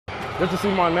just to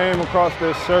see my name across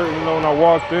that shirt, you know, when I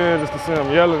walked in, just to see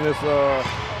them yelling,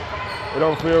 it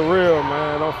don't feel real,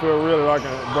 man. It don't feel real that I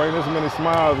can bring this many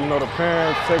smiles. You know, the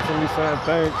parents texting me saying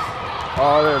thanks,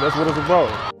 all that. That's what it's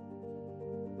about.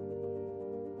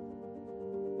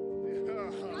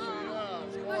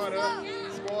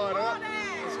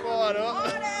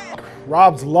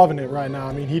 Rob's loving it right now.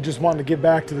 I mean, he just wanted to get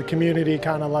back to the community,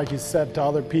 kind of like he said to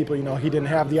other people, you know, he didn't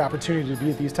have the opportunity to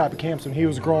be at these type of camps when he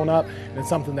was growing up, and it's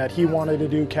something that he wanted to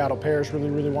do, Cattle Parish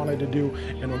really wanted to do,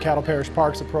 and when Cattle Parish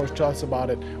Parks approached us about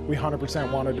it, we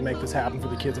 100% wanted to make this happen for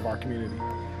the kids of our community.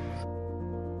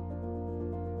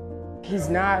 He's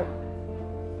not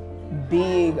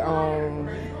big on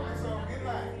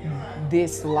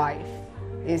this life.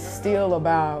 It's still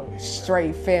about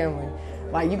straight family.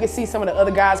 Like, you can see some of the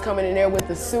other guys coming in there with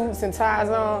the suits and ties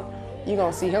on. You're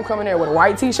gonna see him coming there with a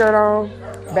white t-shirt on,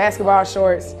 basketball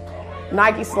shorts,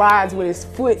 Nike slides with his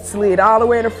foot slid all the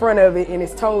way in the front of it and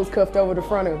his toes cuffed over the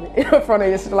front of it, in front of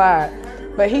his slide.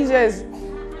 But he's just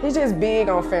big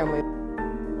on family.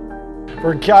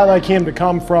 For a guy like him to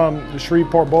come from the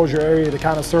Shreveport-Bossier area to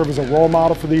kind of serve as a role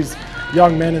model for these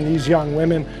young men and these young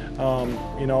women,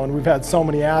 you know, and we've had so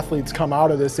many athletes come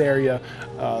out of this area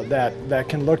that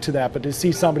can look to that, but to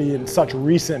see somebody in such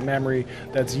recent memory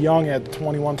that's young at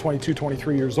 21, 22,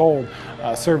 23 years old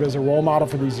serve as a role model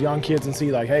for these young kids and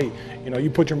see like, hey, you know, you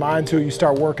put your mind to it, you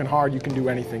start working hard, you can do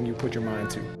anything you put your mind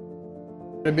to.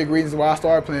 The big reasons why I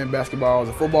started playing basketball, I was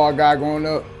a football guy growing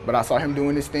up, but I saw him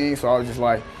doing this thing, so I was just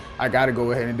like, I gotta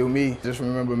go ahead and do me. Just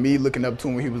remember me looking up to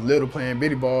him when he was little playing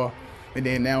bitty ball, and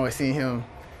then now I see him,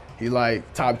 he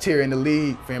like top tier in the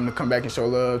league. For him to come back and show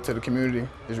love to the community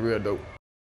is real dope.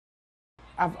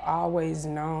 I've always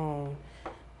known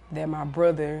that my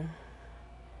brother,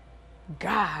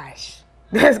 gosh,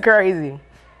 that's crazy.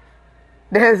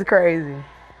 That's crazy.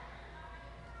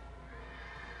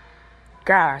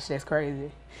 Gosh, that's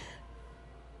crazy.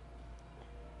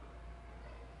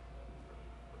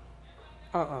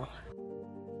 Where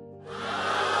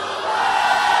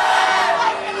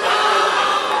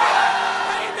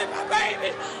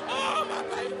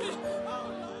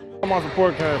my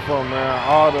support came from, man,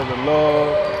 all of the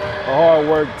love, the hard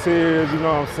work, tears, you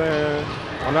know what I'm saying?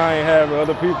 When I ain't have it,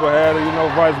 other people had it, you know,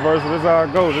 vice versa. This is how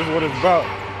it goes, this is what it's about.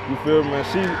 You feel me, man?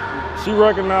 She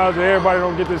recognized that everybody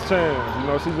don't get this chance. You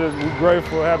know, she just be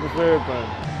grateful, happy for everything.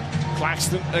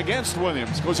 Claxton against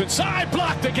Williams, goes inside,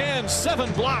 blocked again, 7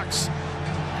 blocks.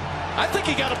 I think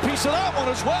he got a piece of that one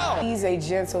as well. He's a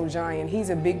gentle giant. He's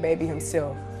a big baby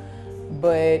himself.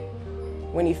 But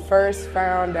when he first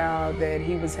found out that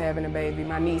he was having a baby,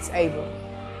 my niece Ava,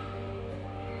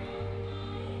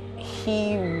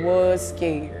 he was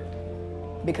scared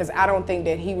because I don't think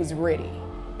that he was ready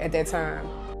at that time.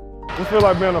 I feel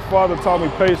like being a father taught me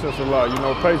patience a lot, you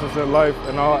know, patience in life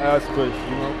in all aspects,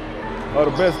 you know. The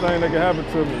best thing that can happen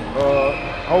to me.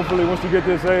 Hopefully once you get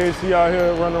this age, she out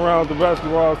here running around with the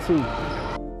basketball too.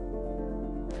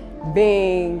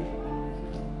 Being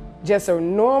just a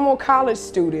normal college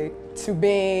student to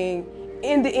being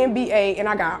in the NBA, and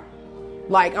I got,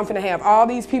 like, I'm finna have all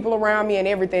these people around me and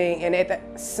everything, and at the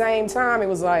same time, it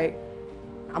was like,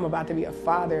 I'm about to be a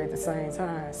father at the same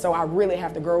time, so I really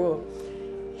have to grow up.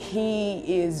 He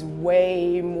is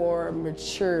way more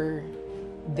mature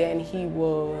than he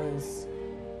was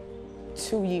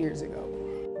 2 years ago.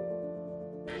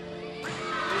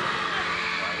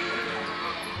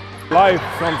 Life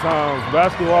sometimes,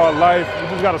 basketball life, you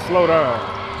just gotta slow down.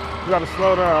 You gotta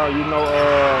slow down, you know,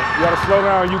 you gotta slow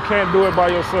down, you can't do it by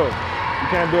yourself. You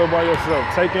can't do it by yourself.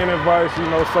 Take in advice, you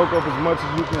know, soak up as much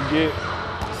as you can get.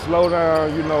 Slow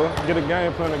down, you know, get a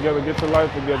game plan together, get your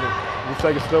life together. Just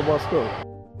take it step by step.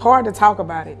 Hard to talk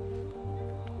about it.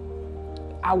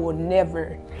 I will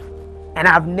never, and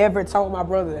I've never told my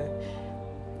brother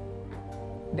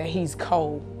that he's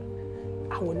cold.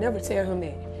 I will never tell him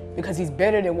that because he's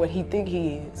better than what he think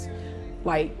he is.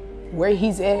 Like, where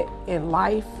he's at in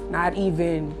life, not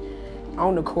even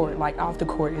on the court, like off the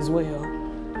court as well.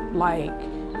 Like,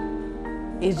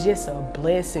 it's just a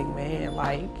blessing, man.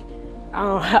 Like,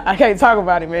 I can't talk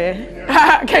about it, man.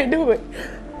 I can't do it.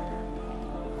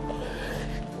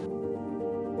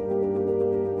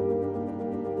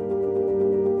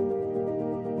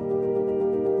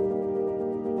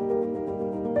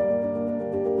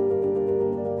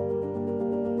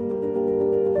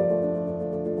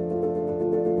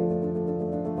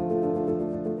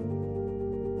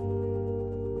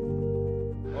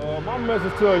 My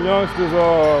message to the youngsters,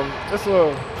 I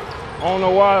don't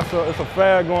know why it's a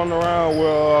fad going around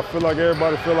where I feel like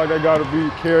everybody feel like they got to be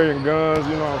carrying guns,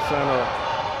 you know what I'm saying,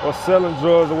 or selling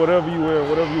drugs or whatever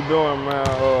you're doing, man.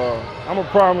 I'm a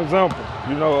prime example.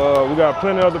 You know, we got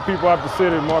plenty of other people out the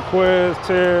city, Marquez,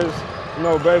 Terrence, you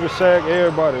know, Baby Shaq,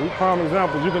 everybody. We prime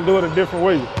examples. You can do it a different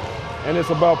way. And it's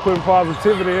about putting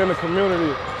positivity in the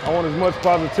community. I want as much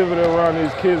positivity around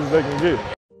these kids as they can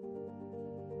get.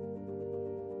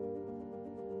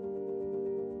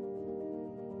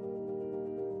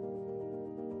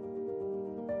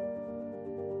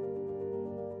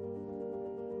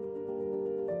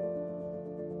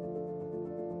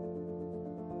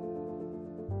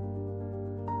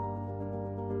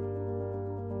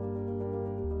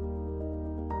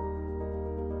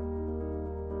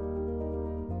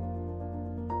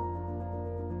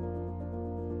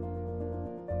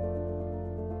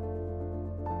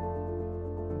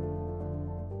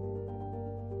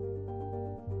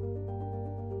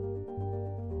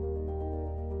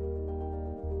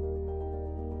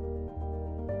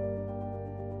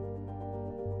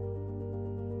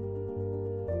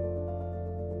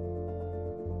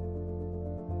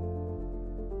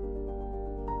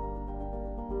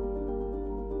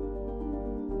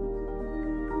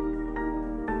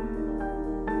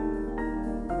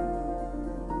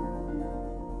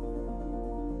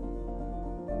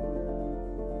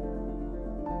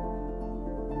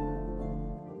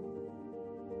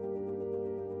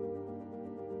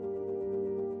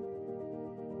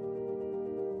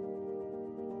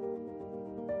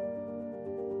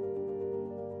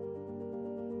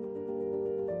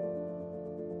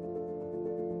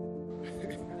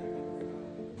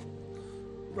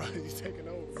 Bro, you taking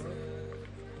over, bro.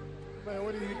 Man,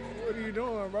 what are you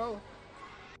doing, bro?